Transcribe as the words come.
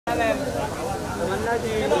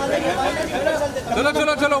चलो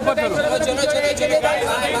चलो चलो ऊपर चलो चलो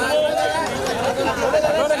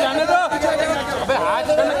जाने दो। अबे हाथ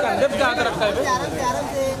कंधे पे हाथ रखता है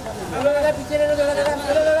पीछे ले लो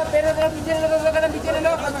पीछे ले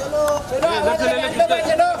लो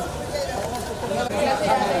चलो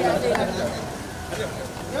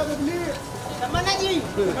तमन्ना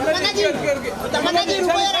जी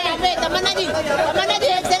रुको यार यहाँ पे। तमन्ना जी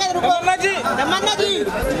एक सेकंड रुको। तमन्ना जी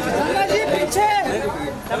पीछे।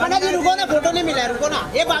 तमन्ना जी रुको ना, फोटो नहीं मिला है, रुको ना।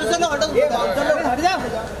 ये 500 लोग हट जाओ,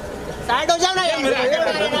 साइड हो जाओ ना यार,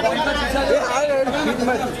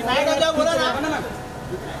 साइड हो जाओ, बोलो ना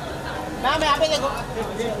मैम यहाँ पे देखो।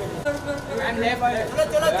 चलो करने वाले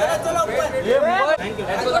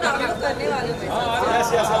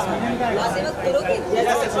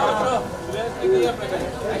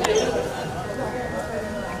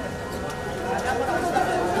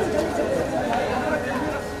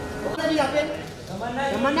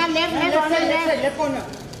तमन्ना लेफ्ट कॉर्नर।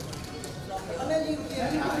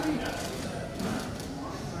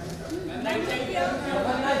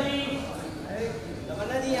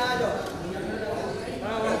 तमन्ना जी यहाँ आ जाओ।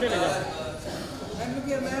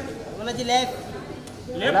 तमन्ना जी लेफ्ट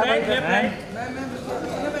राइट।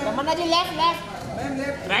 तमन्ना जी लेफ्ट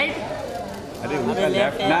राइट। अरे उनका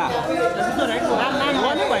लेफ्ट ना राइट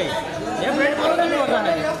मैम भाई लेफ्ट राइट नहीं होता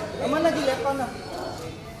है। तमन्ना जी लेफ्ट कॉर्नर।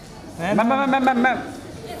 मैम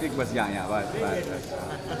एक बस यहाँ बस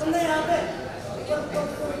यहाँ पे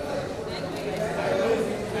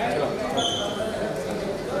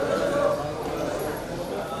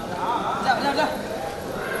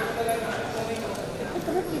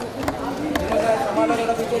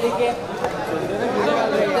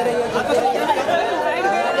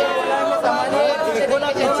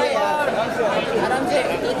आराम से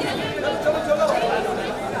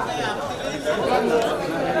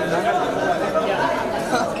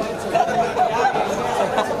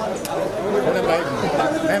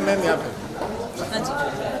मैम यहाँ पे।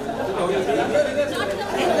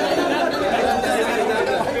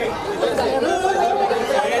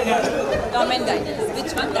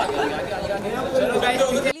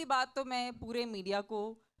 पहली बात तो मैं पूरे मीडिया को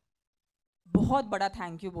बहुत बड़ा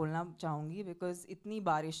थैंक यू बोलना चाहूँगी, बिकॉज इतनी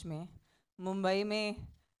बारिश में मुंबई में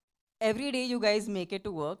every day you guys make it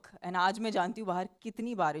to work, and आज मैं जानती हूँ बाहर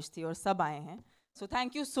कितनी बारिश थी और सब आए हैं। So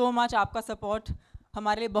thank you so much, आपका सपोर्ट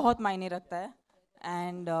हमारे लिए बहुत मायने रखता है।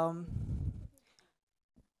 एंड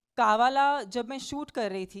कावाला जब मैं शूट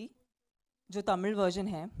कर रही थी, जो तमिल वर्जन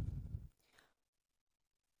है,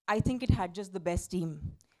 I think it had just the best team.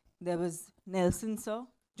 There was Nelson sir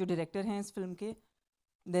जो डायरेक्टर हैं इस फिल्म के,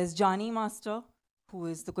 देयर इज जानी master who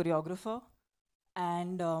is the choreographer,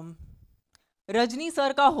 and Rajni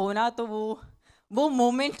sir का होना तो वो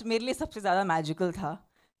मोमेंट मेरे लिए सबसे ज़्यादा मैजिकल था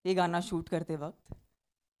ये गाना शूट करते वक्त।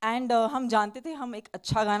 एंड हम जानते थे हम एक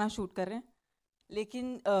अच्छा गाना शूट कर रहे हैं,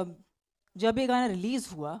 लेकिन जब ये गाना रिलीज़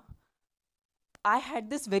हुआ I had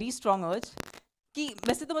this very strong अर्ज कि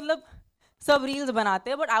वैसे तो मतलब सब रील्स बनाते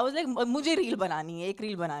हैं, बट आई वाज लाइक मुझे रील बनानी है, एक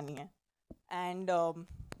रील बनानी है।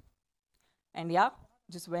 एंड या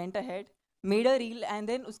just went ahead, made a reel, and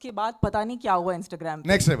then उसके बाद पता नहीं क्या हुआ इंस्टाग्राम पे।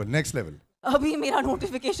 नेक्स्ट लेवल अभी मेरा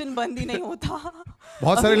नोटिफिकेशन बंद ही नहीं होता।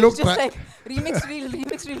 बहुत सारे लोग remix reel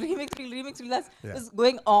is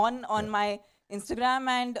going on my Instagram,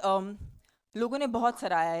 and लोगों ने बहुत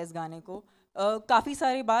सराहा है इस गाने को। काफ़ी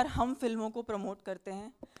सारी बार हम फिल्मों को प्रमोट करते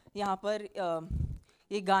हैं यहाँ पर,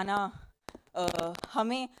 ये गाना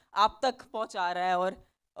हमें आप तक पहुँचा रहा है, और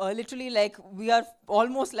literally like we are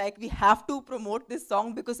almost like we have to promote this song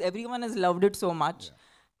because everyone has loved it so much.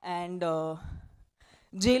 And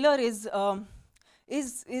Jailer is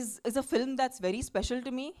a film that's very special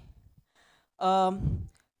to me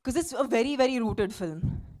because it's a very rooted film,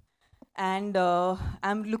 and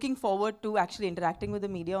I'm looking forward to actually interacting with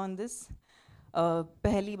the media on this.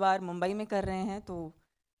 पहली बार मुंबई में कर रहे हैं, तो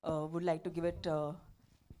would like to give it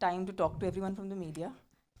time to talk to everyone from the media.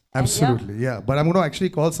 Absolutely, yeah. But I'm going to actually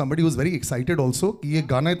call somebody who's very excited also कि ये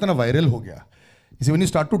गाना इतना वायरल हो गया। इसी when you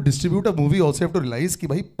start to distribute a movie, also have to realize कि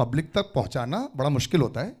भाई public तक पहुंचाना बड़ा मुश्किल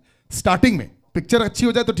होता है। स्टार्टिंग में पिक्चर अच्छी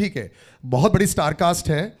हो जाए तो ठीक है, बहुत बड़ी स्टार कास्ट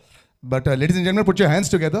है, but ladies and gentlemen, put your hands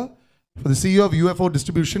together for the CEO of UFO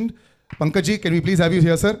Distribution, Pankaj ji. Can we please have you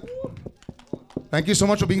here, sir? Thank you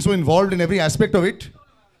so much for being so involved in every aspect of it.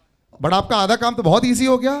 But आपका आधा काम तो बहुत easy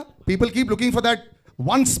हो गया। People keep looking for that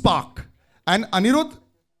one spark, and Anirudh,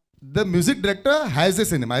 the music director, has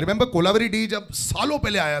this in him. I remember Kolaveri D जब सालों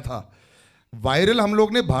पहले आया था, वायरल हम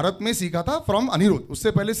लोग ने भारत में सीखा था फ्रॉम अनिरुद्ध।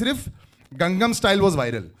 उससे पहले सिर्फ Gangnam style was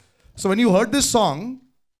viral. So when you heard this song,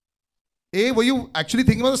 were you actually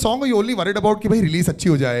thinking about the song or you only worried about कि भाई release अच्छी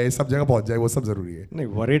हो जाए, सब जगह पहुंच जाए, वो सब जरूरी है? नहीं,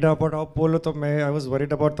 worried about आप बोलो तो मैं I was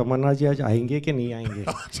worried about तमन्ना जी आज आएंगे कि नहीं आएंगे.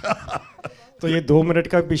 तो ये 2 मिनट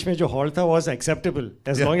का बीच में जो हॉल था was acceptable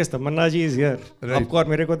as long as Tamannaah ji is here. आपको और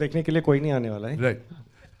मेरे को देखने के लिए कोई नहीं आने वाला है. Right.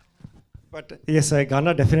 But yes,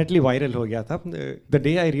 गाना definitely viral हो गया था. The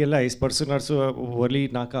day I realized परसों नरसों वर्ली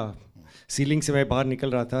नाका सीलिंग से मैं बाहर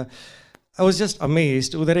निकल रहा था, I was just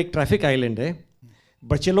amazed. उधर एक ट्रैफिक आइलैंड है,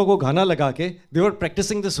 बच्चे लोगों को गाना लगा के they were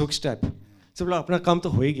practicing this hook step. सब लोग अपना काम तो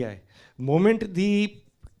हो ही गया है. Moment the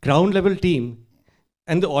ground level team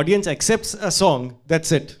and the audience accepts a song,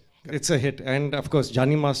 that's it. It's a hit. And of course,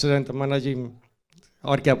 Johnny Master and Tamannaah ji,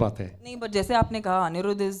 और क्या बात है? नहीं, but जैसे आपने कहा,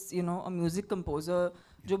 Anirudh is a music composer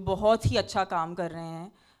जो बहुत ही अच्छा काम कर रहे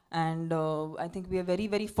हैं. And I think we are very,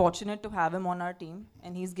 very fortunate to have him on our team.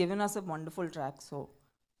 And he's given us a wonderful track. So.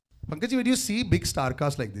 Pankaj ji, when you see big star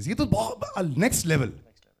cast like this, ये तो बहुत next level.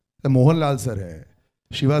 मोहनलाल सर है,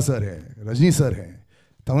 Shiva sir है, Rajni sir है,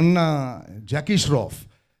 तमन्ना, जैकी Shroff.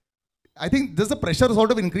 I think there's a pressure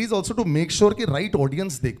sort of increase also to make sure कि right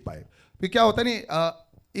audience देख पाए. फिर क्या होता है नहीं,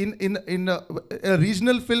 in a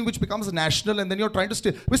regional film which becomes national and then you're trying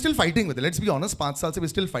to we're still fighting with it. Let's be honest, 5 साल से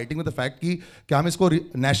we're still fighting with the fact कि क्या हम इसको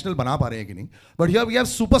national बना पा रहे हैं कि नहीं. But here we have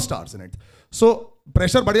superstars in it. So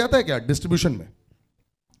pressure बढ़ जाता है क्या distribution में?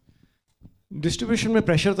 डिस्ट्रीब्यूशन में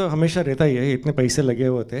प्रेशर तो हमेशा रहता ही है, इतने पैसे लगे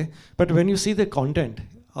हुए होते हैं. But when you see the content,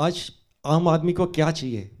 आज आम आदमी को क्या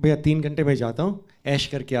चाहिए? भैया 3 घंटे में जाता हूँ, ऐश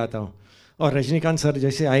करके आता हूँ. और रजनीकांत सर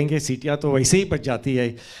जैसे आएंगे, सीटियाँ तो वैसे ही बच जाती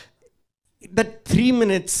है. The 3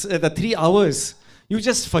 minutes, the 3 hours, you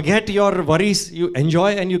just forget your worries, you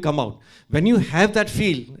enjoy and you come out. When you have that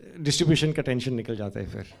feel, distribution का टेंशन निकल जाता है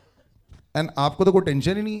फिर. एंड आपको तो कोई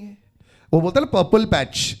टेंशन ही नहीं है. वो बोलता है ना पर्पल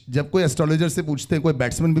पैच, जब कोई एस्ट्रोलॉजर से पूछते हैं, कोई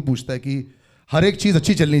बैट्समैन भी पूछता है कि हर एक चीज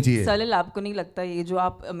अच्छी चलनी चाहिए. सलिल, आपको नहीं लगता ये जो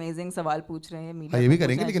आप अमेजिंग सवाल पूछ रहे हैं मीडिया ये भी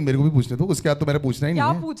करेंगे, लेकिन मेरे को भी पूछने दो. उसके बाद तो मेरा पूछना ही नहीं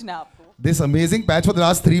है. क्या पूछना है आपको? This amazing patch for the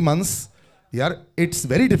last 3 months, यार it's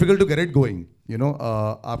very difficult to get it going.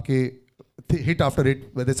 आपके hit after hit,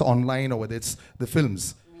 whether it's online or whether it's the films.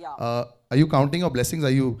 Are you counting your blessings?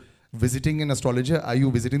 Are you visiting an astrologer? Are you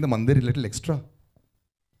visiting the mandir a little extra?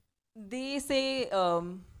 They say,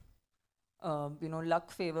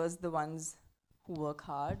 luck favors the ones who work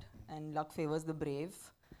hard and luck favors the brave.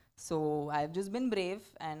 So I've just been brave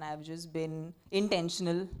and I've just been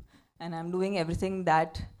intentional and I'm doing everything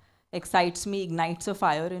that excites me, ignites a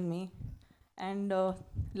fire in me. And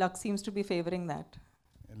luck seems to be favoring that.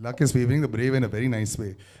 Luck is favoring the brave in a very nice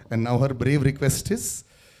way. And now her brave request is,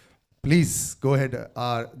 please go ahead.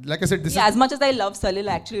 Like I said, this is as much as I love Salil,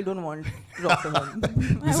 I actually don't want to talk to him.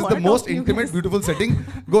 This is the most intimate, beautiful setting.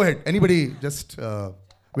 Go ahead. Anybody, just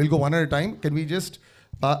we'll go one at a time. Can we just,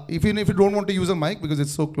 if you don't want to use a mic because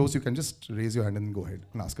it's so close, you can just raise your hand and go ahead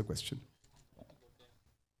and ask a question.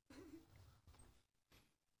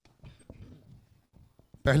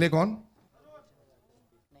 पहले कौन?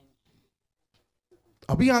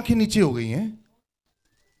 अभी आंखें नीचे हो गई हैं.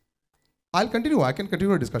 I'll continue. I can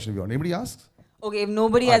continue a discussion if you want. Anybody asks? Okay, if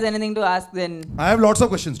nobody has anything to ask, then. I have lots of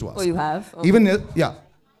questions to ask. Oh, you have? Okay. Even yeah.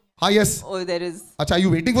 Yes. Oh, there is. Acha, are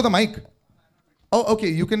you waiting for the mic? Oh, okay.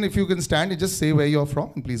 You can, if you can stand, and just say where you're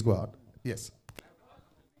from, and please go out. Yes.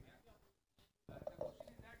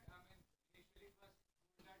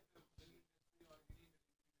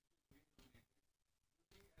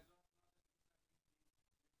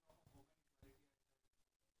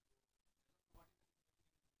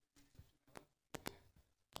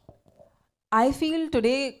 I feel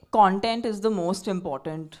today content is the most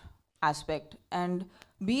important aspect, and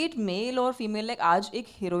be it male or female, like आज एक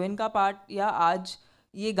heroine का part या आज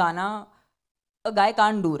ये गाना, a guy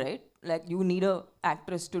can't do, right? Like you need a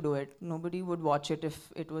actress to do it. Nobody would watch it if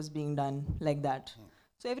it was being done like that.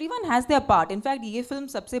 So everyone has their part. In fact, ये film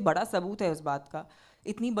सबसे बड़ा सबूत है उस बात का.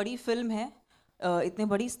 इतनी बड़ी film है, इतने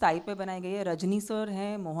बड़ी स्टाइल पे बनाई गई है. रजनी सर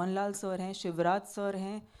हैं, मोहनलाल सर हैं, शिवराज सर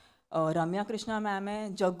हैं, Ramya Krishna ma'am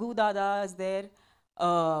hai, Jaggu Dada is there.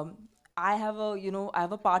 I have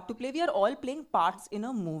a part to play. We are all playing parts in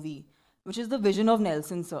a movie, which is the vision of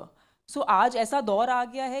Nelson sir. So आज ऐसा दौर आ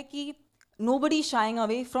गया है कि nobody is shying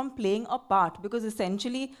away from playing a part, because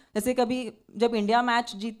essentially जैसे कभी जब India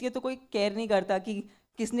match जीतती है तो कोई केयर नहीं करता कि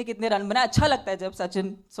किसने कितने रन बनाए. अच्छा लगता है जब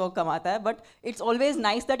सचिन 100 कमाता है, but it's always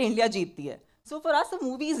nice that India जीतती है. So for us, a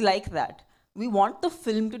movie is like that. We want the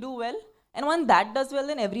film to do well. And when that does well,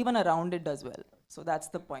 then everyone around it does well. So that's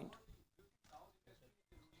the point.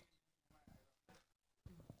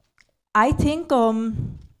 I think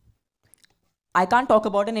I can't talk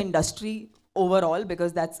about an industry overall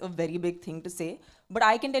because that's a very big thing to say. But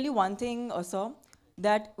I can tell you one thing, sir,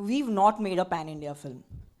 that we've not made a pan-India film.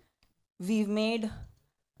 we've made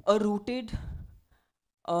a rooted,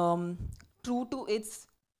 true to its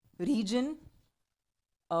region,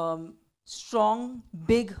 strong,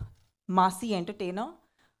 big, massy entertainer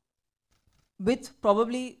with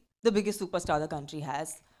probably the biggest superstar the country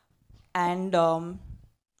has. And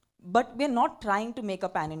but we're not trying to make a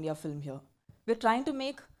pan-India film here. We're trying to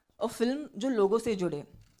make a film जो लोगों से जुड़े.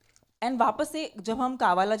 And वापस से जब हम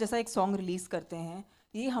कावाला जैसा एक सॉन्ग रिलीज करते हैं,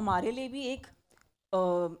 ये हमारे लिए भी एक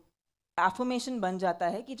एफर्मेशन बन जाता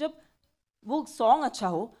है कि जब वो सॉन्ग अच्छा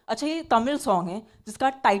हो, अच्छा ये तमिल सॉन्ग है जिसका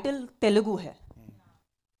टाइटल तेलुगु है,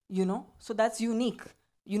 you know, so that's unique.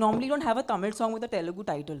 You normally don't have a Tamil song with a Telugu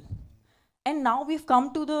title. And now we've come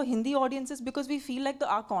to the Hindi audiences because we feel like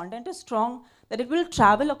our content is strong, that it will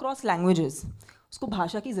travel across languages. उसको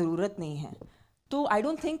भाषा की ज़रूरत नहीं है. So I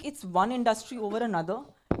don't think it's one industry over another.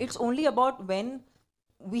 It's only about when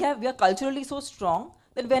we are culturally so strong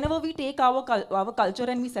that whenever we take our culture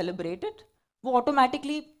and we celebrate it, वो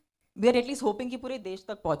automatically we are at least hoping कि पूरे देश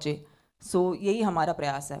तक पहुँचे. So यही हमारा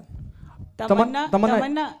प्रयास है. తమన్నా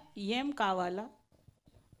ఏం కావాలా?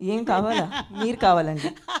 ఏం కావాలా? మీరు కావాలండి.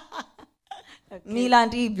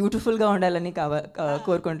 మీలాంటి బ్యూటిఫుల్గా ఉండాలని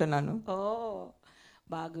కోరుకుంటున్నాను. ఓ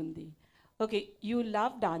బాగుంది. Okay, you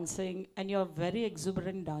love dancing and you are very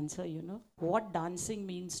exuberant dancer, you know what dancing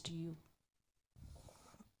means to you?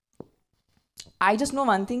 I just no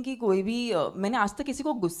one thing कि कोई भी मैंने आज तक किसी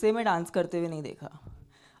को गुस्से में डांस करते हुए नहीं देखा.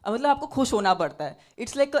 मतलब आपको खुश होना पड़ता है.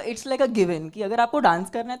 इट्स लाइक अ गिवन कि अगर आपको डांस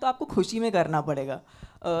करना है तो आपको खुशी में करना पड़ेगा.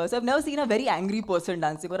 So I've never seen a very angry person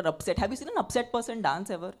dancing or an upset. Have you seen an upset person dance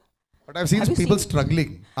ever? But I've seen people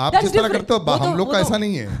struggling. आप जिस तरह करते हो हम लोग का ऐसा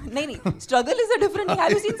नहीं है. नहीं, struggle is a different thing.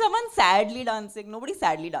 Have you seen someone sadly dancing? Nobody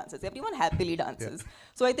sadly dances. Everyone happily dances. Yeah.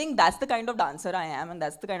 So I think that's the kind of dancer I am, and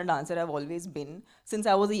that's the kind of dancer I've always been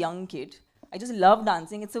since I was a young kid. I just love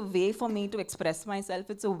dancing. It's a way for me to express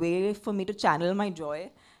myself. It's a way for me to channel my joy.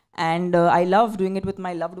 And I love doing it with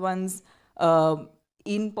my loved ones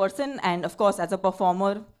in person and, of course, as a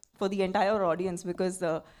performer for the entire audience because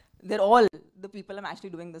they're all the people I'm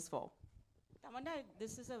actually doing this for. Tamannaah,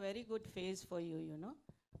 this is a very good phase for you, you know,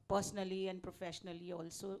 personally and professionally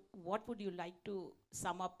also. What would you like to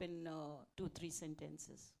sum up in 2-3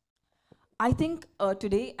 sentences? I think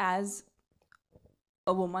today, as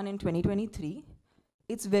a woman in 2023,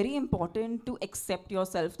 it's very important to accept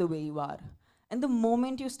yourself the way you are. And the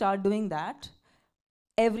moment you start doing that,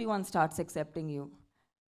 everyone starts accepting you.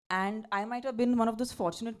 And I might have been one of those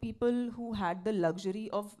fortunate people who had the luxury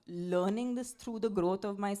of learning this through the growth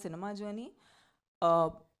of my cinema journey.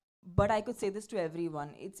 But I could say this to everyone.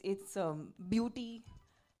 It's beauty.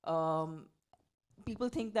 People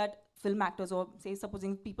think that film actors, or say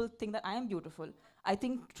supposing people think that I am beautiful. I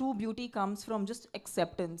think true beauty comes from just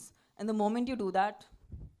acceptance. And the moment you do that,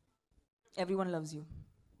 everyone loves you.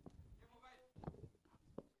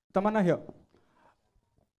 Tamannaah here.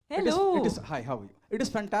 Hello. It is hi, how are you? It is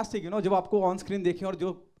fantastic, you know, जब आपको on screen देखें और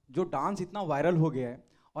जो dance इतना viral हो गया है,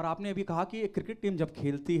 और आपने अभी कहा कि एक क्रिकेट टीम जब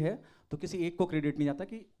खेलती है तो किसी एक को क्रेडिट नहीं जाता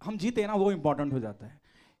कि हम जीते ना, वो इम्पोर्टेंट हो जाता है.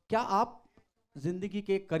 क्या आप जिंदगी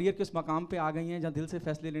के करियर के उस मकाम पे आ गई हैं जहाँ दिल से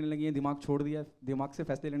फैसले लेने लगी हैं, दिमाग छोड़ दिया, दिमाग से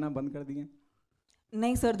फैसले लेना बंद कर दिए?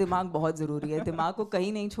 नहीं सर, दिमाग बहुत ज़रूरी है. दिमाग को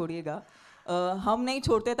कहीं नहीं छोड़िएगा. हम नहीं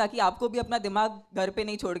छोड़ते ताकि आपको भी अपना दिमाग घर पे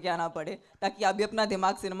नहीं छोड़ के आना पड़े, ताकि आप भी अपना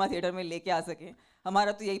दिमाग सिनेमा थिएटर में लेके आ सकें.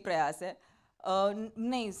 हमारा तो यही प्रयास है.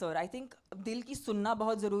 नहीं सर, आई थिंक दिल की सुनना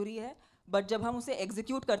बहुत ज़रूरी है, बट जब हम उसे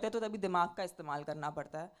एग्जीक्यूट करते हैं तो तभी दिमाग का इस्तेमाल करना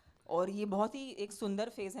पड़ता है. और ये बहुत ही एक सुंदर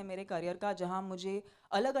फेज़ है मेरे करियर का, जहाँ मुझे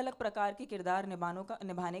अलग अलग प्रकार के किरदार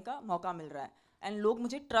निभाने का मौका मिल रहा है. एंड लोग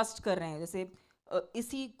मुझे ट्रस्ट कर रहे हैं. जैसे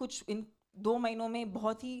इसी कुछ इन 2 महीनों में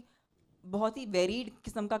बहुत ही वेरीड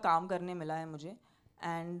किस्म का काम करने मिला है मुझे.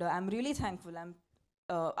 And I am really thankful. I am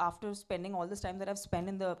after spending all this time that I have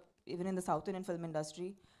spend even in the South Indian film industry,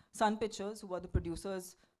 Sun Pictures, who are the producers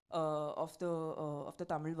of the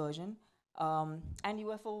Tamil version, and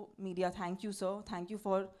UFO Media, thank you sir, thank you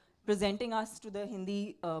for presenting us to the Hindi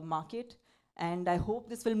market, and I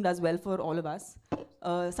hope this film does well for all of us.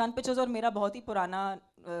 Sun Pictures और मेरा बहुत ही पुराना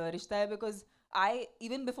रिश्ता है, because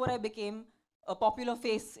even before I became a popular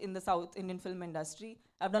face in the South Indian film industry,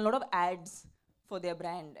 I've done a lot of ads for their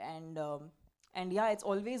brand, and yeah, it's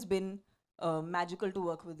always been magical to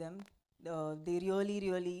work with them. They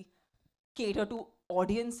really cater to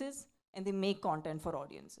audiences, and they make content for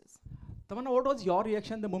audiences. Tamannaah, what was your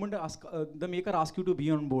reaction the moment the maker asked you to be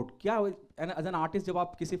on board? क्या as an artist जब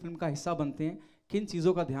आप किसी film का हिस्सा बनते हैं, किन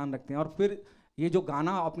चीज़ों का ध्यान रखते हैं? और फिर ये जो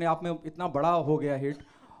गाना अपने आप में इतना बड़ा हो गया हिट,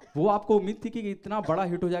 वो आपको उम्मीद थी कि इतना बड़ा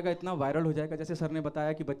हिट हो जाएगा, इतना वायरल हो जाएगा, जैसे सर ने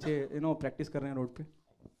बताया कि बच्चे प्रैक्टिस कर रहे हैं रोड पे?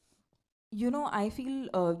 You know, I feel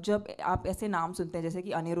जब आप ऐसे नाम सुनते हैं जैसे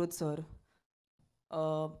कि Anirudh sir,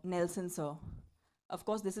 Nelson sir, of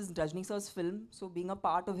course this is Rajni sir's film, so being a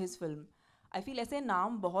part of his film, I feel ऐसे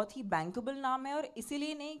नाम बहुत ही bankable नाम है, और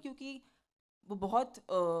इसीलिए नहीं क्योंकि वो बहुत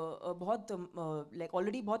लाइक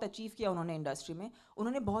ऑलरेडी बहुत अचीव किया उन्होंने इंडस्ट्री में,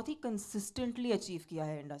 उन्होंने बहुत ही कंसिस्टेंटली अचीव किया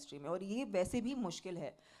है इंडस्ट्री में, और ये वैसे भी मुश्किल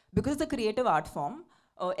है because the creative art form,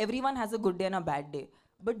 everyone has a good day and a bad day,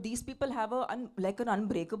 but these people have a like an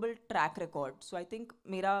unbreakable track record. So I think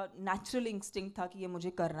मेरा natural instinct था कि ये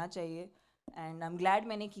मुझे करना चाहिए, and I'm glad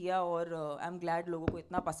मैंने किया, और I'm glad लोगों को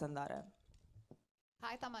इतना पसंद आ रहा है.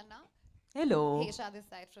 Hi Tamannaah. Hello. Hesha this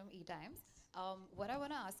side from E-Times. What I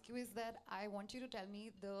want to ask you is that I want you to tell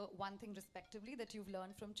me the one thing respectively that you've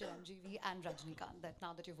learned from Chiranjeevi and Rajnikant, that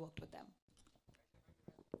now that you've worked with them.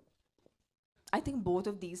 I think both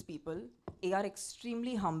of these people, they are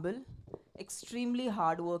extremely humble, extremely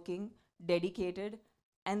hardworking, dedicated,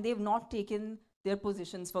 and they've not taken their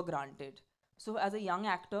positions for granted. So as a young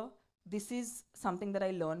actor, this is something that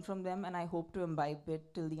I learned from them, and I hope to imbibe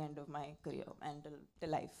it till the end of my career and till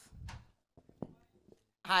life.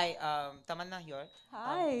 Hi, Tamannaah here.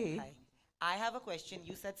 Hi. Hi. I have a question.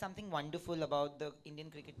 You said something wonderful about the Indian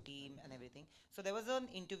cricket team and everything. So there was an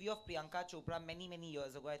interview of Priyanka Chopra many, many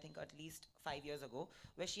years ago, I think at least 5 years ago,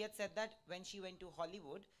 where she had said that when she went to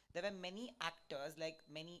Hollywood, there were many actors, like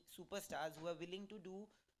many superstars, who were willing to do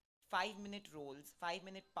 5-minute roles,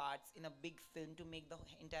 5-minute parts in a big film to make the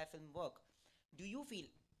entire film work. Do you feel,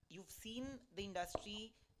 you've seen the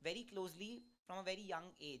industry very closely from a very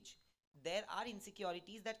young age, there are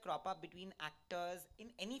insecurities that crop up between actors in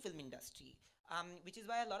any film industry, which is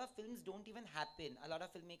why a lot of films don't even happen. A lot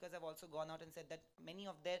of filmmakers have also gone out and said that many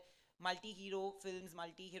of their multi-hero films,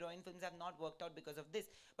 multi-heroine films have not worked out because of this.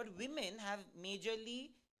 But women have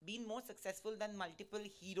majorly been more successful than multiple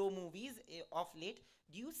hero movies of late.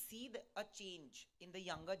 Do you see a change in the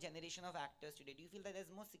younger generation of actors today? Do you feel that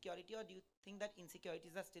there's more security, or do you think that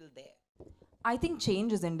insecurities are still there? I think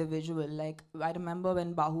change is individual. Like, I remember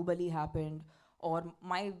when Bahubali happened, or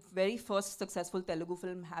my very first successful Telugu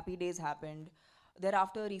film, Happy Days, happened.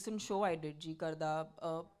 Thereafter, a recent show I did, Ji Karda,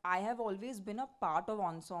 I have always been a part of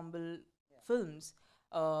ensemble films,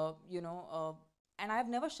 and I have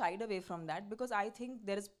never shied away from that, because I think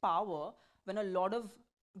there is power when a lot of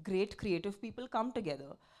great creative people come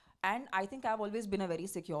together. And I think I've always been a very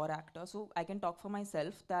secure actor, so I can talk for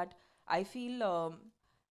myself that I feel,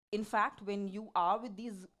 in fact, when you are with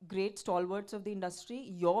these great stalwarts of the industry,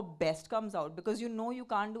 your best comes out, because you know you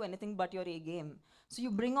can't do anything but your A game. So you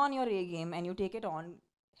bring on your A game and you take it on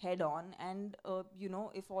head on, and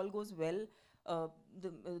if all goes well,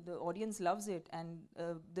 the audience loves it, and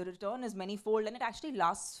the return is manifold, and it actually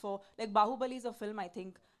lasts for, like, Bahubali is a film I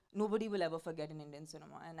think nobody will ever forget in Indian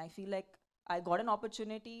cinema, and I feel like I got an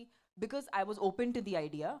opportunity because I was open to the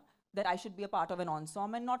idea that I should be a part of an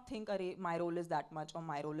ensemble and not think, my role is that much or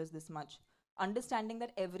my role is this much. Understanding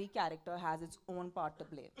that every character has its own part to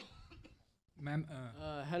play. Ma'am,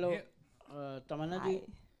 hello, Tamannaah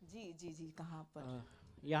ji. जी कहाँ पर?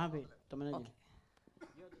 यहाँ पे तमन्ना जी.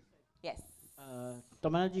 Yes.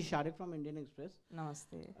 Tamannaah ji, Shariq from Indian express.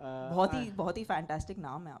 नमस्ते. बहुत ही fantastic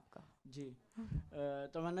नाम है आपका. जी.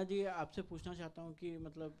 तमन्ना जी, आपसे पूछना चाहता हूँ कि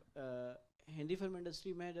मतलब हिंदी फिल्म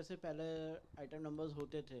इंडस्ट्री में जैसे पहले आइटम नंबर्स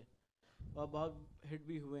होते थे और बहुत हिट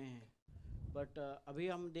भी हुए हैं, बट अभी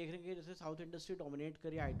हम देख रहे हैं कि जैसे साउथ इंडस्ट्री डोमिनेट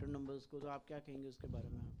करी आइटम नंबर्स को, तो आप क्या कहेंगे उसके बारे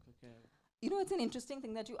में? आपका क्या है? It's an interesting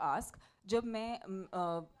thing that you ask. जब मैं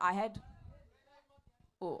I had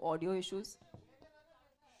audio issues.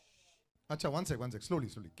 अच्छा, one sec, slowly.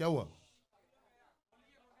 क्या हुआ?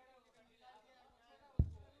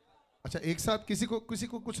 अच्छा, एक साथ किसी को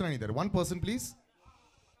कुछ नहीं इधर. One person please.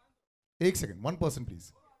 एक second, one person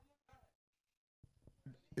please.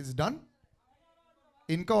 Is done?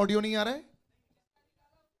 इनका ऑडियो नहीं आ रहा है?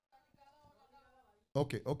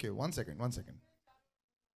 Okay, one second.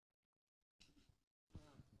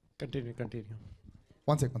 Continue.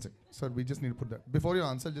 One sec. Sir, we just need to put that. Before you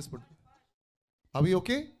answer, just put. Are we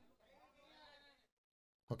okay?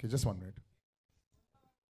 Okay, just 1 minute.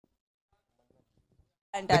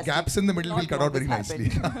 Fantastic. The gaps in the middle will cut out very nicely.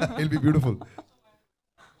 It'll be beautiful.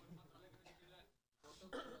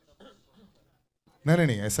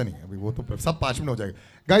 नहीं, ऐसा नहीं है. अभी वो तो सब 5 minute हो जाएगा.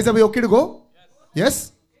 Guys, are we okay to go?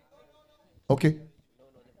 Yes? Okay.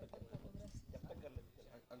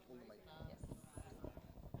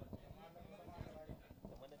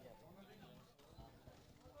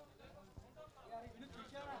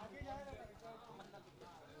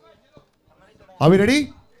 Are we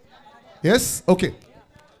ready? Yes? Okay.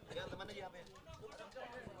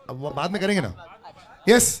 अब बाद में करेंगे ना?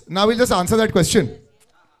 Yes. Now we'll just answer that question.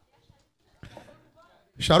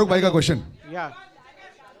 Shahrukh भाई का question. Yeah.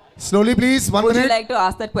 Slowly please, 1 Would you minute. like to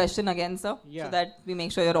ask that question again, sir? Yeah. So that we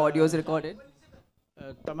make sure your audio is recorded.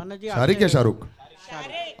 तमन्ना जी शाहरुख या शाहरुख?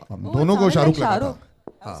 हम दोनों को शाहरुख लगा था.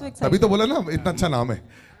 हाँ, So excited. तभी तो बोला ना इतना अच्छा नाम है.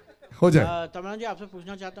 हो जाए. तमन्ना जी आपसे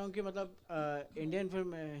पूछना चाहता हूँ कि मतलब Indian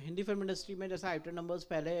film Hindi film industry में जैसा आइटम नंबर्स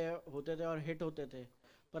पहले होते थे और हिट होते थे,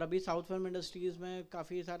 पर अभी साउथ फिल्म इंडस्ट्रीज में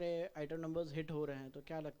काफ़ी सारे आइटम नंबर्स हिट हो रहे हैं, तो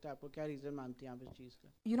क्या लगता है आपको, क्या रीज़न मानती हैं आप इस चीज़ का?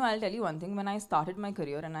 You know, I'll tell you one thing. When I started my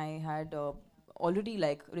career and I had already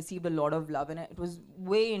like received a lot of love and it was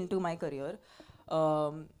way into my career,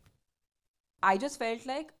 I just felt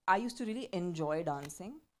like I used to really enjoy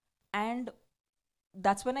dancing, and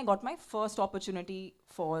that's when I got my first opportunity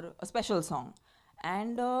for a special song.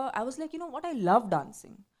 And I was like, you know what, I love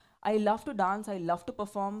dancing. I love to dance, I love to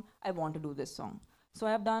perform, I want to do this song. So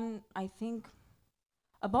I have done, I think,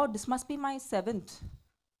 about, this must be my 7th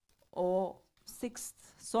or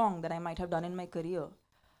 6th song that I might have done in my career,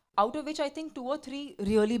 out of which I think 2 or 3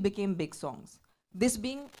 really became big songs, this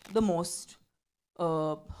being the most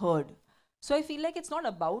heard. So I feel like it's not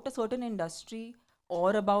about a certain industry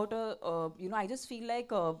or about a, you know, I just feel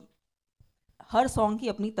like her song की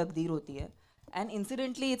अपनी तकदीर होती है. And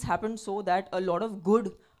incidentally, it's happened so that a lot of good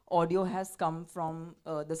audio has come from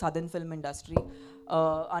the southern film industry.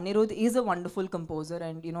 Anirudh is a wonderful composer,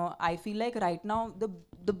 and you know, I feel like right now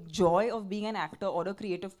the joy of being an actor or a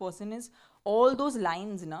creative person is all those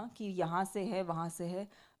lines ना कि यहाँ से है वहाँ से है,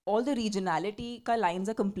 all the regionality का lines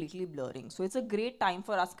are completely blurring. So it's a great time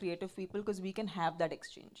for us creative people because we can have that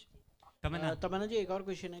exchange. तमन्ना जी एक और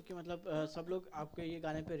क्वेश्चन है कि मतलब सब लोग आपके ये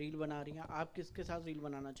गाने पे रील बना रही हैं, आप किसके साथ रील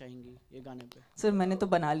बनाना चाहेंगी ये गाने पे? सर मैंने तो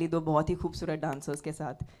बना ली 2 बहुत ही खूबसूरत डांसर्स के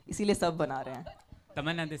साथ, इसीलिए सब बना रहे हैं.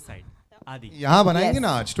 तमन्ना दिस साइड आदि यहाँ बनाएंगे Yes.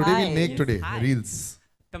 ना आज. Today we'll make today Hi. reels.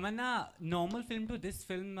 Tamanna, normal film to this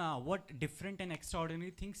film, what different and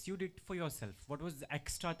extraordinary things you did for yourself? What was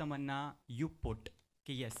extra Tamanna you put?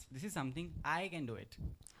 Okay, yes, this is something I can do it.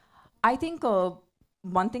 I think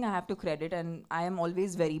one thing I have to credit, and I am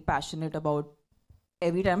always very passionate about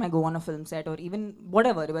every time I go on a film set or even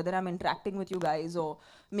whatever, whether I'm interacting with you guys or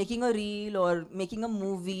making a reel or making a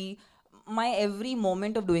movie, my every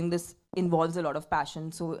moment of doing this involves a lot of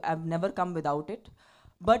passion, so I've never come without it.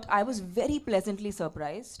 But I was very pleasantly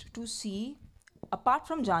surprised to see, apart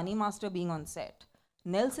from Jani Master being on set,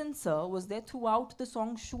 Nelson sir was there throughout the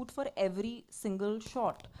song shoot for every single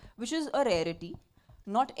shot, which is a rarity.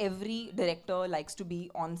 Not every director likes to be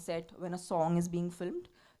on set when a song is being filmed.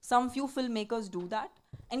 Some few filmmakers do that,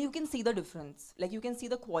 and you can see the difference. Like you can see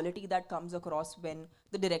the quality that comes across when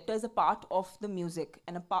the director is a part of the music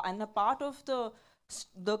and a part of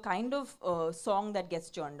the kind of song that gets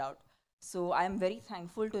churned out. So I am very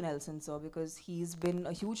thankful to Nelson sir because he's been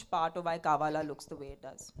a huge part of why Kaavaalaa looks the way it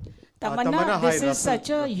does. Tamanna, hi, this is Russell. such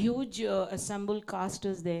a huge assembled cast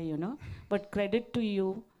is there, you know. But credit to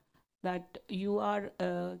you that you are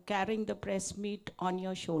carrying the press meet on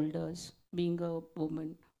your shoulders, being a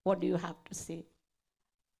woman. What do you have to say?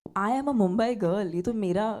 I am a Mumbai girl. ये तो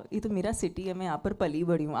मेरा city है. मैं यहाँ पर पली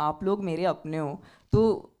बड़ी हूँ. आप लोग मेरे अपने हो.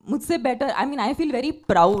 तो मुझसे better. I mean, I feel very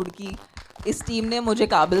proud कि इस टीम ने मुझे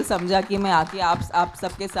काबिल समझा कि मैं आके आप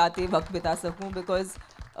सबके साथ ये वक्त बिता सकूँ, because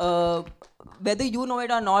whether you know it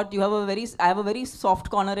or not, I have a very soft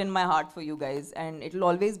corner in my heart for you guys, and it will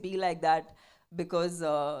always be like that because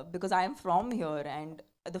I am from here, and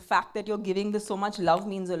the fact that you're giving this so much love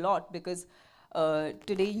means a lot because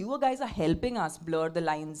today you guys are helping us blur the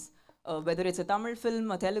lines, whether it's a Tamil film,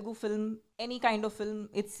 a Telugu film, any kind of film,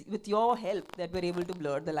 it's with your help that we're able to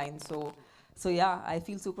blur the lines. So yeah, I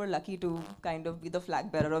feel super lucky to kind of be the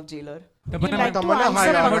flag bearer of Jailer. Would you like to Tamanna, hi,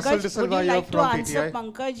 answer Russell Pankaj? De Would Silva you here like to from answer PTI.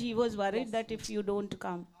 Pankaj? He was worried that if you don't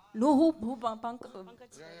come. No, who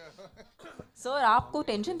Pankaj? Sir, आपको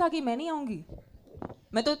tension था कि मैं नहीं आऊँगी?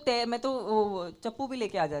 मैं तो वो चप्पू भी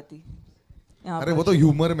लेके आ जाती. अरे वो तो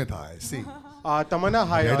ह्यूमर में था ऐसे. Tamanna,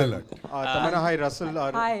 hi. Red alert. Tamanna, hi, Russell.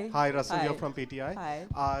 Hi. Russell. Hi. You're from PTI. Hi.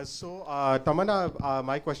 Tamanna,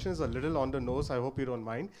 my question is a little on the nose. I hope you don't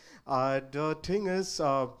mind. The thing is,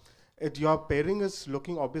 your pairing is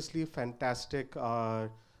looking obviously fantastic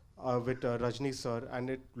with Rajni sir,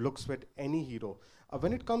 and it looks with any hero.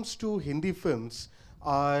 When it comes to Hindi films,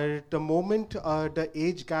 the moment the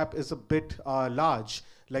age gap is a bit large,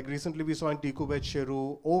 like recently we saw in Tiku with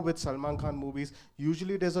Sheru or with Salman Khan movies,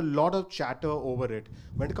 usually there's a lot of chatter over it.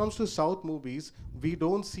 When it comes to South movies, we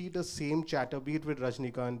don't see the same chatter, be it with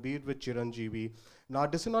Rajnikant, be it with Chiranjeevi. Now,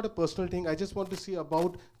 this is not a personal thing. I just want to see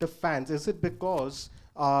about the fans. Is it because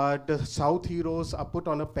the South heroes are put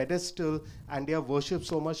on a pedestal and they are worshipped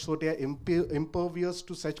so much so they are impervious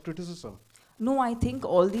to such criticism? No, I think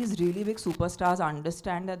all these really big superstars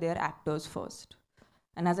understand that they are actors first.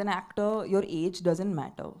 And as an actor, your age doesn't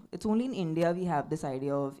matter. It's only in India we have this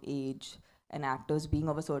idea of age and actors being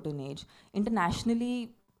of a certain age.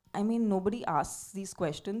 Internationally, I mean, nobody asks these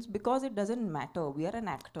questions because it doesn't matter. We are an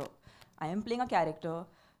actor. I am playing a character.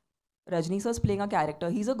 Rajni sir's playing a character.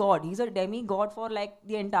 He's a god. He's a demigod for like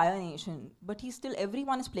the entire nation. But he's still,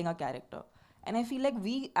 everyone is playing a character. And I feel like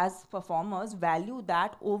we as performers value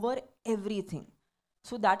that over everything.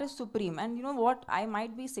 So that is supreme. And you know what? I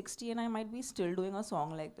might be 60 and I might be still doing a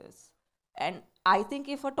song like this. And I think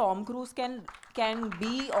if a Tom Cruise can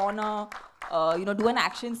be on a, do an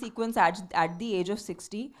action sequence at the age of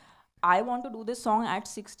 60, I want to do this song at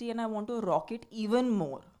 60 and I want to rock it even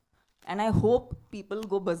more. And I hope people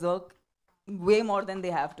go berserk way more than they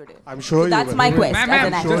have today. I'm sure so that's my quest as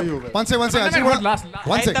an actor. One second. One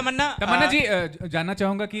second. तमन्ना जी जानना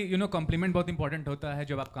चाहूँगा कि complement बहुत important होता है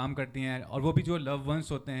जब आप काम करती हैं और वो भी जो लव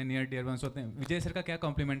वंस होते हैं नियर डियर वंस होते हैं विजय सर का क्या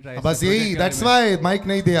कॉम्प्लीमेंट रहा है बस यही that's why माइक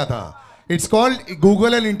नहीं दिया था. It's called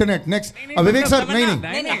Google and Internet. Next, Vivek sir नहीं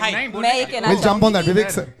मैं ये कहना jump on that,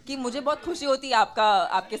 Vivek sir कि मुझे बहुत खुशी होती है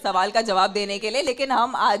आपके सवाल का जवाब देने के लिए, लेकिन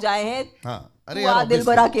हम आ जाए हैं अरे यार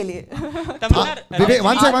दिलबरा के लिए. विवेक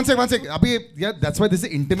one sec अभी यार that's why this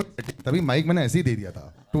is intimate. तभी माइक मैंने ऐसे ही दे दिया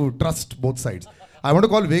था to trust both sides. I want to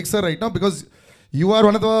call Vivek sir right now because you are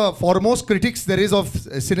one of the foremost critics there is of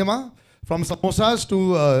cinema, from samosas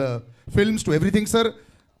to films to everything, sir.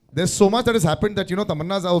 There's so much that has happened that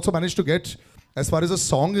Tamannaah has also managed to get, as far as a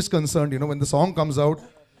song is concerned, when the song comes out,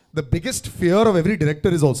 the biggest fear of every director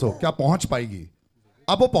is also क्या पहुंच पाएगी.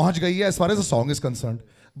 अब वो पहुंच गई है as far as the song is concerned.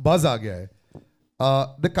 Buzz आ गया है.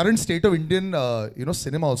 The current state of Indian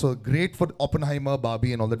cinema also great for Oppenheimer,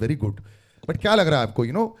 Barbie and all that, very good. But क्या लग रहा है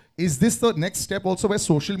आपको? Is this the next step also where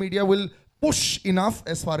social media will push enough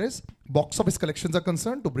as far as box office collections are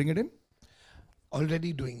concerned to bring it in?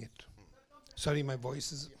 Already doing it. Sorry, my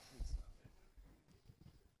voice is a little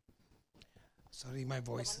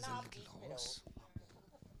hoarse.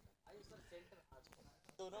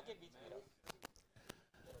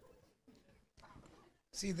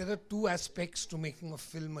 See, there are two aspects to making a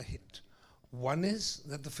film a hit. One is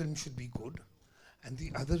that the film should be good, and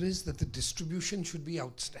the other is that the distribution should be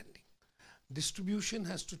outstanding. Distribution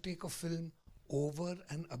has to take a film over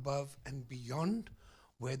and above and beyond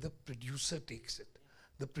where the producer takes it.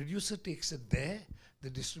 The producer takes it there, the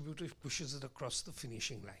distributor pushes it across the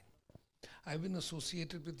finishing line. I've been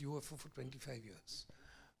associated with UFO for 25 years.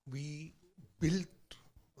 We built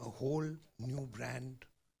a whole new brand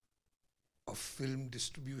of film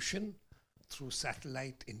distribution through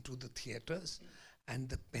satellite into the theaters, and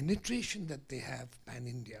the penetration that they have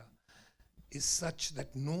pan-India is such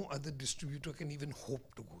that no other distributor can even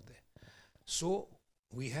hope to go there. So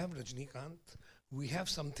we have Rajnikant, we have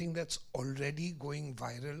something that's already going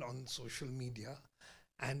viral on social media,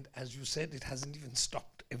 and as you said, it hasn't even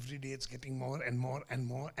stopped. Every day it's getting more and more and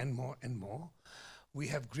more and more and more. We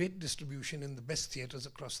have great distribution in the best theaters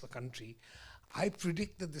across the country. I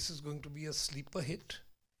predict that this is going to be a sleeper hit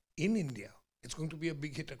in India. It's going to be a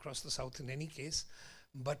big hit across the South in any case,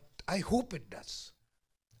 but I hope it does.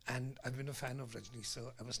 And I've been a fan of Rajni sir.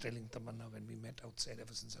 I was telling Tamannaah when we met outside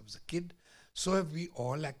ever since I was a kid. So have we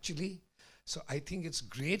all actually. So I think it's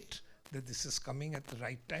great that this is coming at the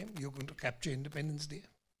right time. You're going to capture Independence Day.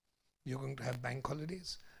 You're going to have bank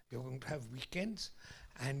holidays. You're going to have weekends.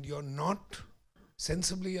 And you're not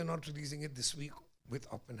releasing it this week with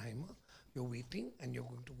Oppenheimer. You're waiting and you're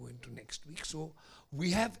going to go into next week. So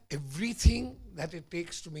we have everything that it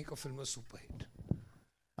takes to make a film a super hit.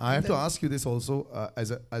 I have to ask you this also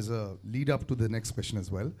as a lead up to the next question as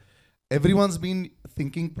well. Everyone's been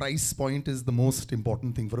thinking price point is the most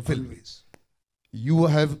important thing for a film. Always. You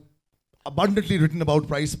have abundantly written about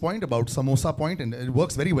price point, about samosa point, and it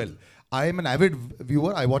works very well. I am an avid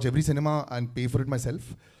viewer. I watch every cinema and pay for it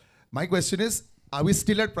myself. My question is, are we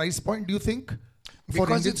still at price point, do you think?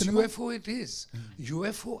 Because it's UFO, it is.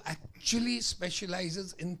 UFO actually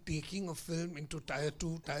specializes in taking a film into tier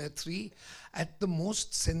 2, tier 3 at the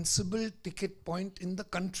most sensible ticket point in the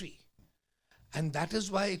country. And that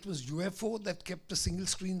is why it was UFO that kept the single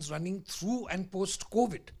screens running through and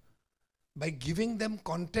post-COVID, by giving them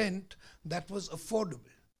content that was affordable.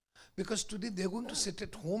 Because today they're going to sit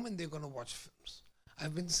at home and they're going to watch films.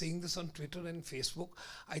 I've been saying this on Twitter and Facebook.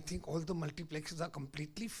 I think all the multiplexes are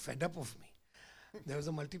completely fed up of me. There was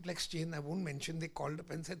a multiplex chain, I won't mention, they called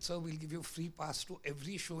up and said, sir, we'll give you a free pass to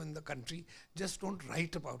every show in the country. Just don't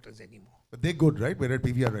write about us anymore. But they're good, right? We're at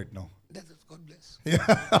PVR right now. God bless.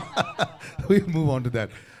 Yeah. We'll move on to that.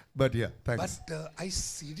 But yeah, thanks. But I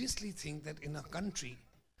seriously think that in a country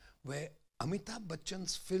where Amitabh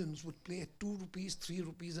Bachchan's films would play at 2 rupees, 3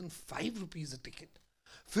 rupees and 5 rupees a ticket,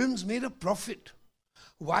 films made a profit.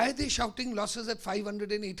 Why are they shouting losses at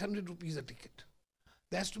 500 and 800 rupees a ticket?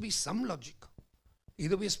 There has to be some logic.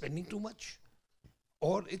 Either we are spending too much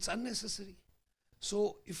or it's unnecessary.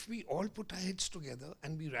 So if we all put our heads together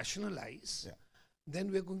and we rationalize,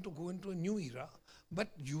 then we're going to go into a new era. But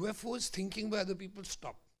UFO is thinking where other people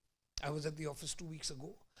stop. I was at the office 2 weeks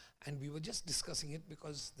ago and we were just discussing it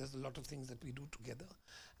because there's a lot of things that we do together.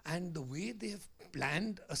 And the way they have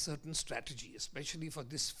planned a certain strategy, especially for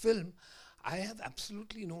this film, I have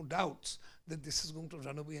absolutely no doubts that this is going to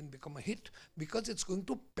run away and become a hit because it's going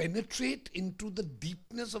to penetrate into the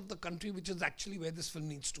deepness of the country, which is actually where this film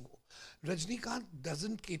needs to go. Rajnikant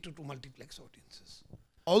doesn't cater to multiplex audiences.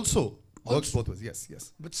 Also works both ways,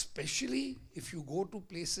 yes. But especially if you go to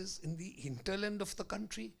places in the hinterland of the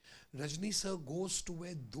country, Rajni sir goes to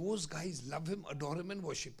where those guys love him, adore him and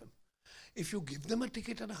worship him. If you give them a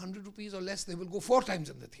ticket at 100 rupees or less, they will go 4 times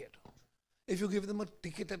in the theatre. If you give them a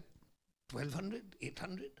ticket at 1200,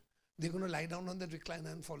 800, they're going to lie down on the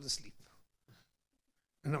recliner and fall asleep.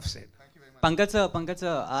 Enough said. Thank you very much. Pankaj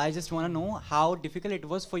sir, I just want to know how difficult it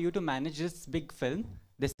was for you to manage this big film,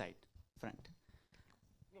 this side, front.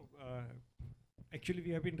 Actually,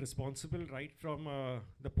 we have been responsible right from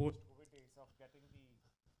the post-COVID days of getting the...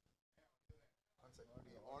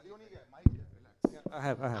 I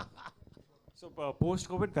have. So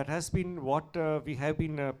post-COVID, that has been what we have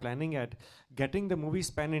been planning at. Getting the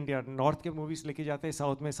movies pan-India. North ke movies leke jate hain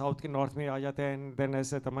South mein, South ke North mein aa jate hain, and then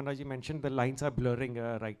as Tamannaah ji mentioned, the lines are blurring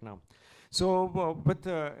right now. So with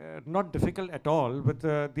not difficult at all with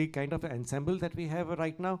the kind of ensemble that we have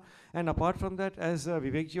right now. And apart from that, as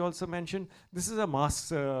Vivek ji also mentioned, this is a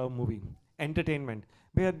mass movie, entertainment.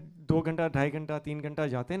 भैया 2 घंटा 2.5 घंटा 3 घंटा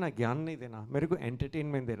जाते हैं ना, ज्ञान नहीं देना, मेरे को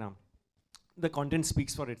entertainment देना. The content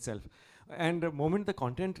speaks for itself. And the moment the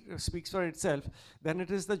content speaks for itself, then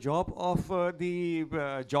it is the job of the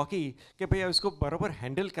jockey कि भैया उसको बराबर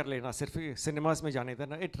handle कर लेना, सिर्फ cinemas में जाने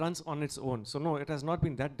देना. It runs on its own. So no, it has not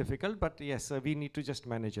been that difficult, but yes, we need to just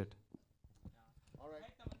manage it. All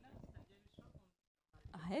right.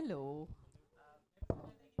 Hello.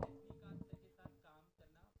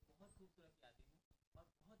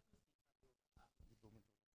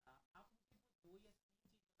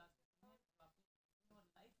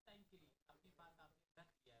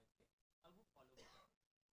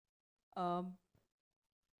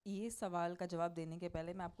 ये सवाल का जवाब देने के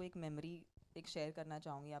पहले मैं आपको एक मेमोरी शेयर करना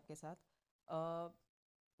चाहूँगी आपके साथ.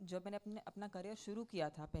 जब मैंने अपना करियर शुरू किया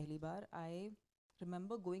था पहली बार, I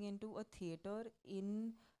remember going into a theatre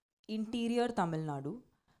in interior Tamil Nadu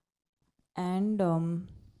and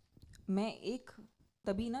मैं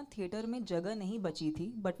तभी ना थिएटर में जगह नहीं बची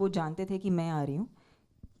थी, बट वो जानते थे कि मैं आ रही हूँ.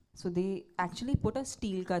 सो they actually put a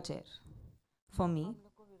steel का chair for me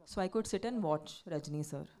so I could sit and watch Rajni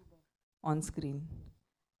sir on screen.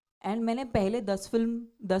 And मैंने पहले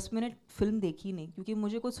 10 मिनट फिल्म देखी नहीं, क्योंकि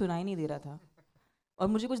मुझे कुछ सुनाई नहीं दे रहा था और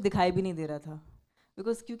मुझे कुछ दिखाई भी नहीं दे रहा था.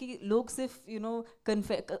 क्योंकि लोग सिर्फ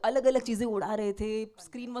अलग अलग चीज़ें उड़ा रहे थे.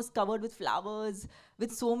 Screen was covered with flowers with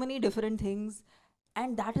so many different things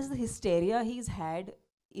and that is the hysteria he is had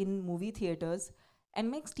in movie theatres. And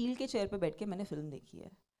मैं एक स्टील के चेयर पर बैठ के मैंने फिल्म देखी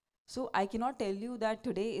है. So I cannot tell you that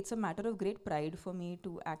today it's a matter of great pride for me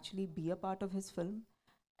to actually be a part of his film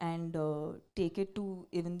and take it to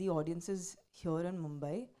even the audiences here in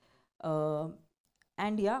Mumbai.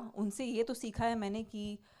 And yeah, उनसे ये तो सीखा है मैंने कि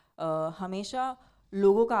हमेशा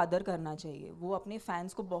लोगों का आदर करना चाहिए. वो अपने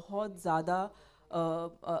फैंस को बहुत ज़्यादा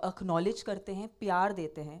acknowledge करते हैं, प्यार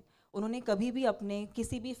देते हैं. उन्होंने कभी भी अपने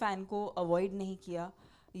किसी भी फ़ैन को अवॉइड नहीं किया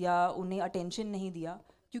या उन्हें अटेंशन नहीं दिया,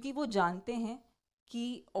 क्योंकि वो जानते हैं कि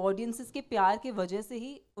ऑडियंसेस के प्यार के वजह से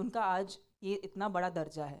ही उनका आज ये इतना बड़ा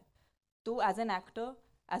दर्जा है. तो as an actor,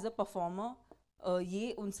 as a performer,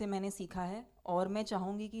 ये उनसे मैंने सीखा है. और मैं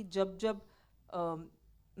चाहूँगी कि जब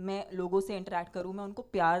मैं लोगों से इंटरेक्ट करूँ, मैं उनको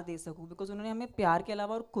प्यार दे सकूँ, बिकॉज उन्होंने हमें प्यार के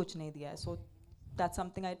अलावा और कुछ नहीं दिया है. So that's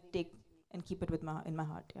something I take and keep it with in my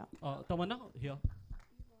heart. Tamannaah here.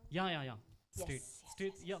 या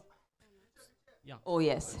स्ट्रेट या. Oh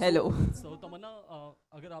yes, hello. So तमन्ना,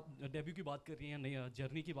 अगर आप डेब्यू की बात कर रही हैं, नई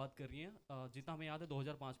जर्नी की बात कर रही हैं, जितना हमें याद है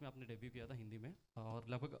 2005 में आपने डेब्यू किया था हिंदी में और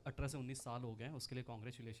लगभग 18 से 19 साल हो गए हैं, उसके लिए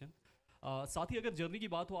कॉन्ग्रेचुलेशन. साथ ही अगर जर्नी की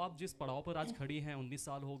बात हो, आप जिस पड़ाव पर आज खड़ी हैं, 19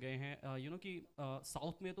 साल हो गए हैं, यू नो कि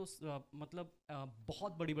साउथ में तो मतलब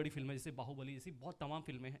बहुत बड़ी बड़ी फिल्में जैसे बाहुबली जैसी बहुत तमाम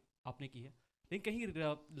फिल्में आपने की है, लेकिन कहीं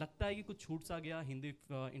लगता है कि कुछ छूट सा गया हिंदी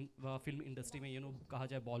फिल्म इंडस्ट्री में, यू नो कहा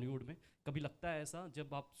जाए बॉलीवुड में, कभी लगता है ऐसा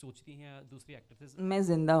जब आप सोचती हैं दूसरी एक्ट्रेसेस? मैं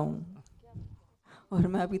जिंदा हूँ और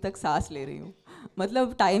मैं अभी तक सांस ले रही हूँ.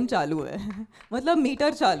 मतलब टाइम चालू है, मतलब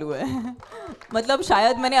मीटर चालू है. मतलब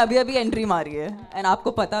शायद मैंने अभी एंट्री मारी है एंड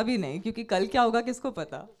आपको पता भी नहीं, क्योंकि कल क्या होगा किसको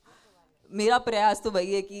पता. मेरा प्रयास तो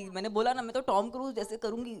वही है कि मैंने बोला ना, मैं तो टॉम क्रूज जैसे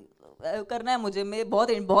करूँगी, करना है मुझे, मैं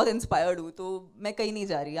बहुत इंस्पायर्ड हूँ, तो मैं कहीं नहीं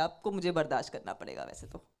जा रही, आपको मुझे बर्दाश्त करना पड़ेगा वैसे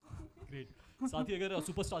तो। ग्रेट। साथ ही अगर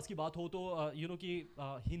सुपरस्टार्स की बात हो तो यू नो कि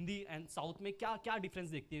हिंदी एंड साउथ में क्या क्या डिफरेंस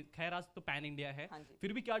देखती है? खैर आज तो पैन इंडिया है,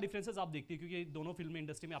 फिर भी क्या डिफरेंसेस आप देखती है, क्योंकि दोनों फिल्म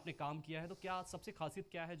इंडस्ट्री में आपने काम किया है, तो क्या सबसे खासियत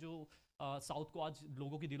क्या है जो साउथ को आज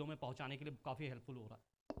लोगों के दिलों में पहुंचाने के लिए काफ़ी हेल्पफुल हो रहा है?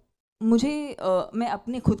 मुझे मैं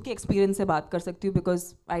अपने खुद के एक्सपीरियंस से बात कर सकती हूँ, because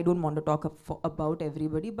I don't want to talk about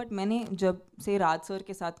everybody, but मैंने जब से राज सर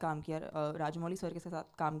के साथ काम किया, राजमौली सर के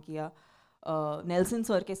साथ काम किया, नेल्सन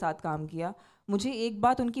सर के साथ काम किया, मुझे एक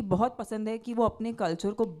बात उनकी बहुत पसंद है कि वो अपने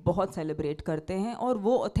कल्चर को बहुत सेलिब्रेट करते हैं और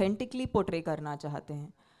वो ऑथेंटिकली पोर्ट्रे करना चाहते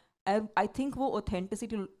हैं। आई थिंक वो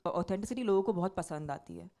ऑथेंटिसिटी लोगों को बहुत पसंद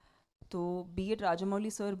आती है। तो B it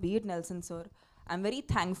Rajamouli sir, B it Nelson sir, I am very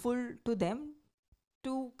thankful to them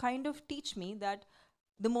to kind of teach me that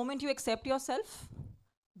the moment you accept yourself,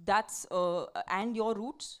 that's and your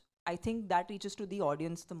roots, I think that reaches to the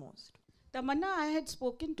audience the most. Tamannaah, I had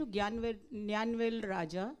spoken to Nyanvel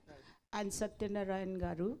Raja and Satyanarayan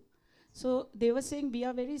Garu. So they were saying we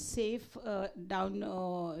are very safe down,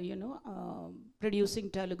 producing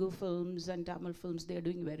Telugu films and Tamil films. They are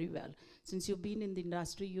doing very well. Since you've been in the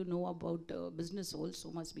industry, you know about business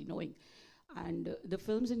also, must be knowing. And the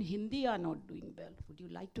films in Hindi are not doing well. Would you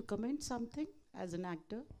like to comment something as an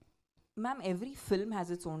actor? Ma'am, every film has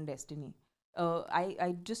its own destiny. I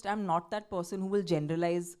just am not that person who will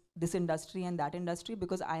generalize this industry and that industry,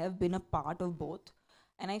 because I have been a part of both.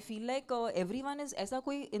 And I feel like everyone is, ऐसा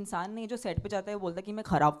कोई इंसान नहीं जो set पे जाता है बोलता है कि मैं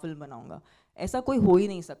ख़राब फिल्म बनाऊंगा, ऐसा कोई हो ही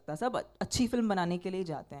नहीं सकता, सब अच्छी फिल्म बनाने के लिए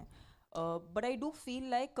जाते हैं. But I do feel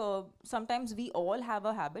like sometimes we all have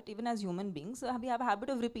a habit, even as human beings, we have a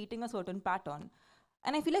habit of repeating a certain pattern.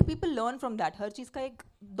 And I feel like people learn from that. हर चीज़ का एक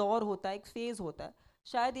दौर होता है, एक phase होता है.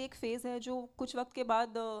 शायद एक फेज़ है जो कुछ वक्त के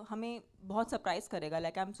बाद हमें बहुत सरप्राइज करेगा.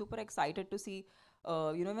 Like I'm super excited to see,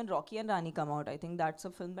 when Rocky and Rani come out. I think that's a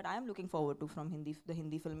film that I am looking forward to from the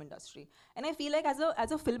Hindi film industry. And I feel like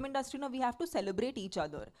as a film industry, we have to celebrate each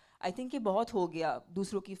other. I think ये बहुत हो गया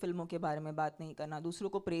दूसरों की फिल्मों के बारे में बात नहीं करना, दूसरों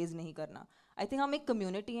को प्रेज नहीं करना. I think हम एक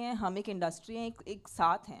कम्युनिटी हैं, हम एक इंडस्ट्री हैं, एक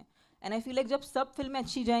साथ हैं. And I feel like जब सब फिल्में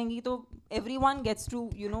अच्छी जाएंगी तो everyone gets to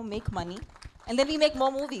make money, and then we make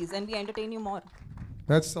more movies and we entertain you more.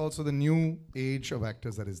 That's also the new age of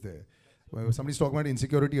actors that is there. When somebody's talking about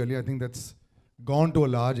insecurity earlier, I think that's gone to a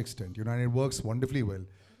large extent, and it works wonderfully well.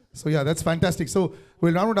 So yeah, that's fantastic. So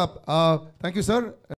we'll round it up. Thank you, sir.